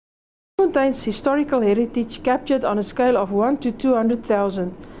Bloemfontein's historical heritage captured on a scale of 1 to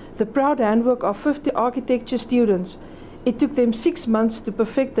 200,000, the proud handwork of 50 architecture students. It took them 6 months to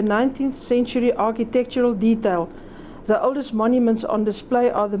perfect the 19th century architectural detail. The oldest monuments on display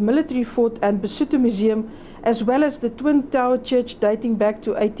are the military fort and Boer Museum, as well as the Twin Tower Church dating back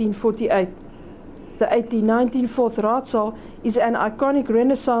to 1848. The 1819 Fourth Raadsaal is an iconic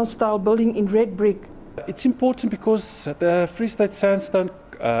Renaissance-style building in red brick. It's important because the Free State sandstone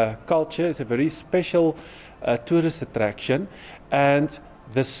culture is a very special tourist attraction, and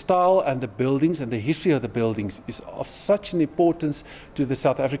the style and the buildings and the history of the buildings is of such an importance to the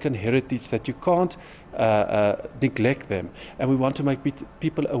South African heritage that you can't neglect them. And we want to make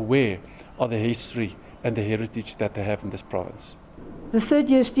people aware of the history and the heritage that they have in this province. The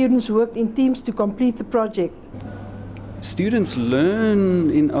third-year students worked in teams to complete the project. Students learn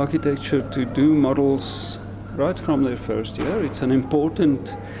in architecture to do models right from their first year. It's an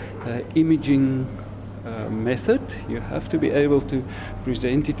important imaging method. You have to be able to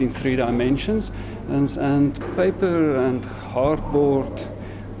present it in 3 dimensions, and paper and hardboard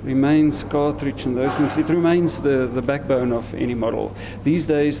remains, cartridge and those things, it remains the backbone of any model. These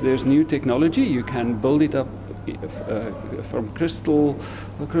days there's new technology. You can build it up from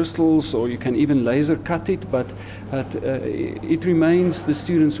crystals, or you can even laser cut it, but it remains the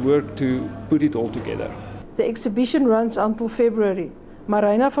students' work to put it all together. The exhibition runs until February.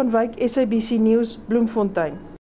 Marina van Wyk, SABC News, Bloemfontein.